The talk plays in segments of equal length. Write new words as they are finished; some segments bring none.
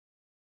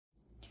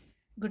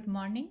Good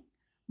morning.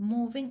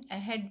 Moving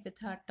ahead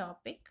with our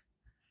topic,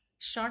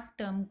 short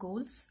term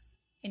goals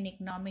in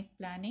economic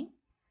planning.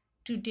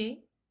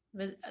 Today,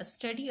 we'll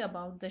study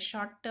about the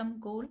short term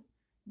goal,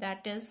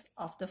 that is,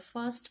 of the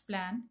first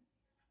plan.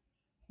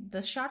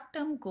 The short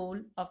term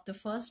goal of the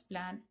first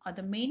plan, or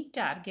the main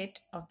target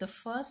of the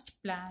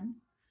first plan,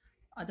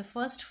 or the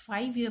first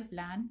 5 year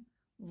plan,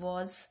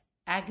 was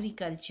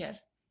agriculture,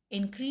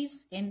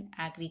 increase in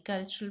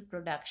agricultural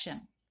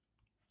production.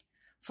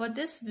 For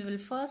this, we will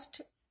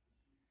first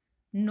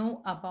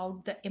know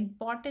about the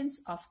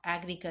importance of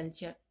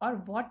agriculture, or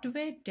what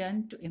were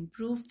done to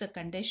improve the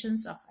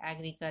conditions of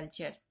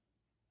agriculture.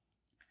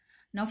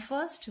 Now,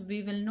 first,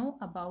 we will know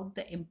about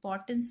the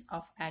importance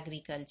of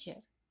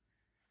agriculture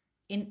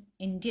in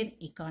Indian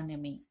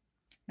economy.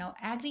 Now,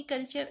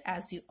 agriculture,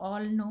 as you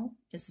all know,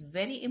 is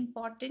very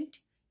important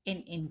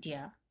in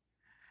India.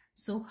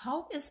 So,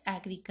 how is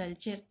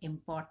agriculture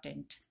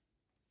important?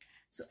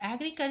 So,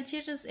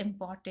 agriculture is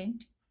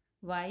important.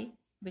 Why?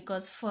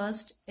 Because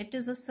first, it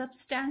is a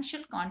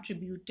substantial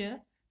contributor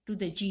to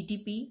the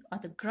GDP, or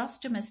the gross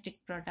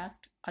domestic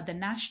product, or the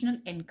national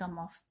income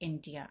of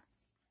India.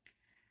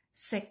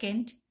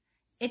 Second,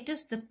 it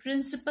is the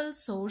principal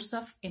source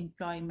of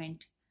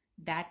employment.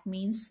 That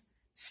means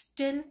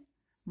still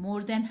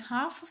more than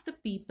half of the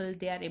people,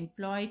 they are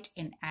employed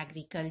in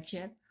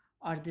agriculture,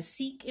 or they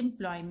seek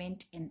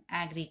employment in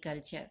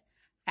agriculture.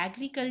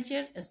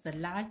 Agriculture is the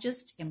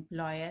largest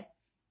employer,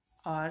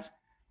 or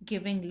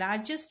giving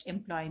largest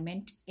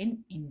employment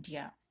in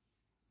India.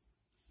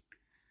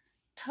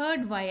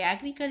 Third, why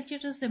agriculture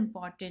is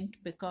important?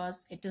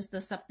 Because it is the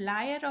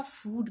supplier of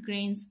food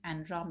grains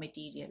and raw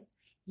material.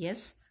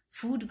 Yes,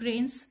 food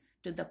grains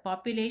to the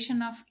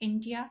population of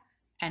India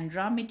and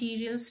raw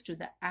materials to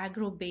the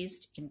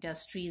agro-based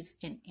industries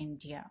in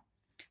India.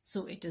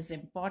 So it is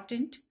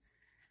important.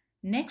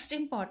 Next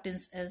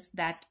importance is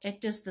that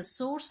it is the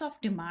source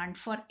of demand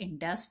for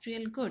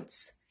industrial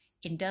goods.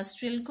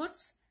 Industrial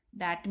goods,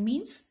 that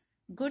means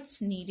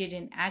goods needed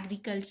in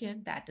agriculture,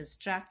 that is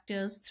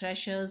tractors,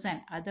 threshers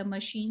and other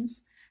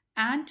machines,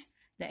 and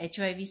the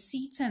XIV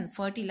seeds and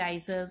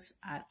fertilizers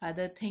are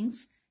other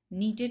things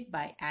needed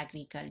by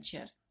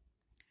agriculture.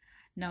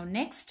 Now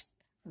next,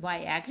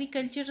 why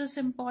agriculture is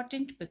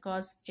important?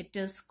 Because it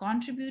is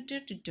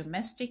contributed to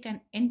domestic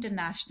and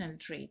international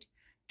trade.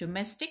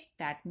 Domestic,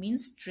 that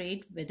means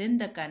trade within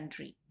the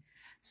country.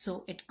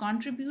 So it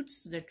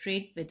contributes to the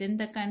trade within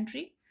the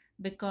country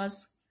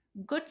because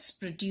goods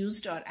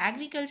produced, or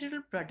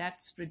agricultural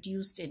products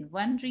produced in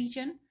one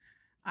region,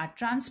 are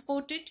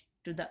transported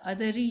to the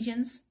other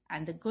regions,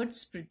 and the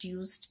goods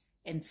produced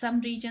in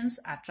some regions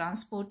are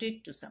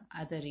transported to some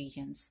other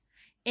regions.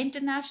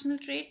 International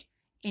trade,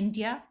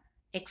 India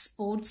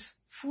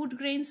exports food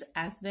grains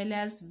as well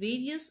as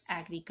various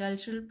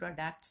agricultural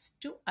products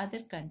to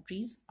other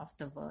countries of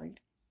the world.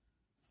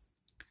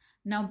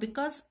 Now,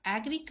 because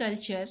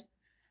agriculture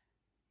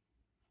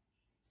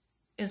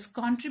is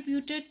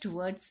contributed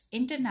towards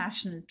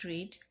international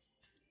trade,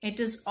 it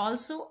is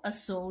also a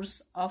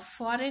source of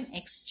foreign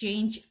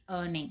exchange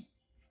earning.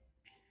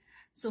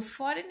 So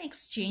foreign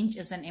exchange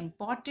is an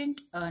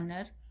important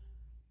earner,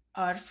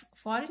 or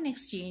foreign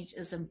exchange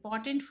is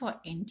important for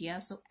India.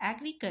 So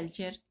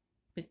agriculture,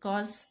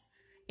 because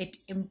it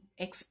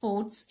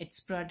exports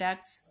its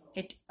products,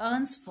 it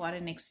earns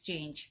foreign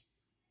exchange.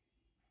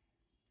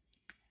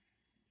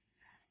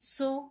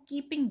 So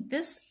keeping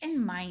this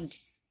in mind,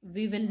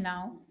 we will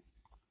now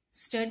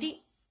study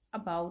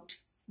about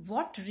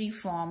what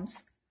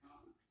reforms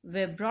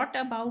were brought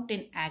about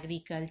in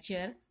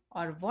agriculture,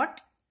 or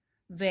what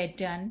were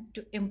done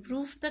to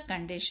improve the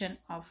condition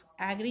of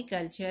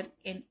agriculture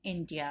in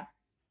India.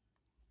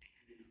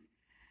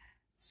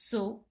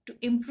 So, to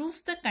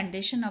improve the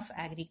condition of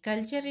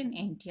agriculture in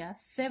India,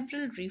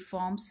 several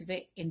reforms were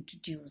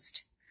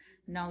introduced.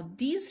 Now,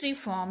 these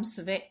reforms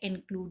were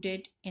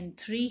included in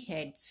three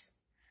heads: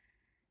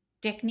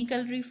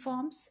 technical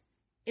reforms,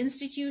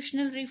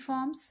 institutional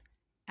reforms,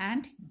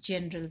 and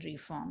general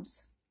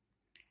reforms.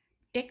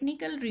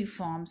 Technical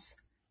reforms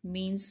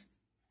means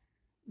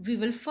we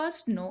will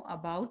first know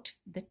about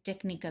the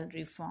technical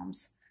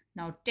reforms.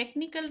 Now,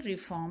 technical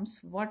reforms,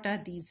 what are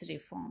these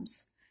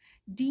reforms?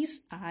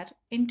 These are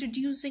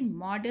introducing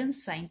modern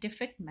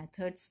scientific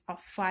methods of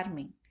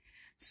farming.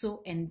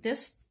 So, in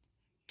this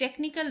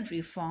technical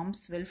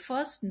reforms, we'll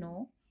first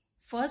know,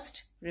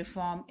 first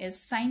reform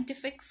is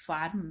scientific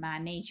farm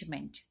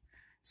management.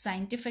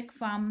 Scientific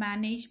farm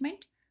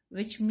management,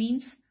 which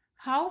means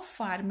how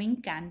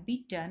farming can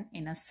be done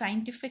in a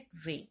scientific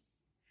way.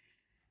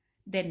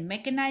 Then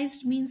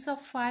mechanized means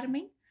of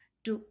farming,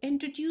 to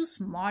introduce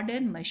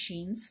modern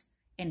machines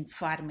in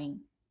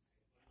farming.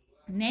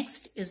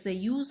 Next is the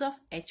use of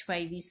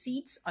XIV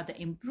seeds, or the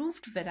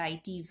improved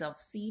varieties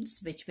of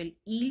seeds which will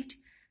yield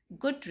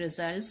good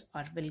results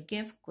or will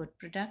give good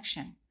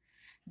production.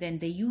 Then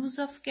the use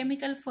of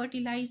chemical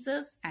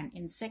fertilizers and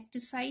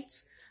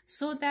insecticides,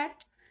 so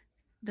that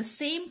the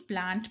same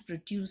plant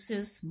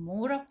produces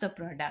more of the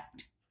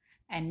product.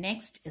 And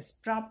next is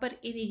proper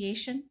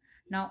irrigation,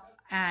 now,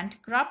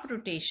 and crop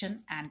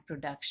rotation and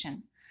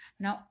production.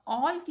 Now,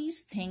 all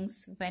these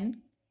things,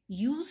 when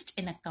used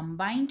in a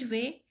combined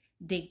way,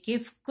 they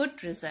give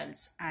good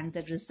results, and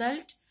the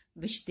result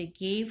which they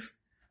gave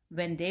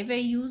when they were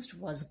used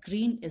was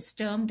green, is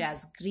termed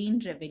as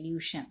Green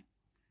Revolution,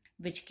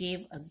 which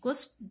gave a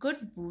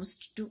good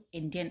boost to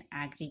Indian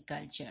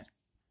agriculture.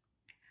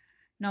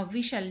 Now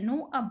we shall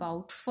know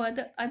about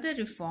further other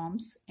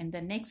reforms in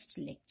the next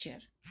lecture.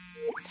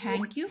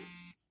 Thank you.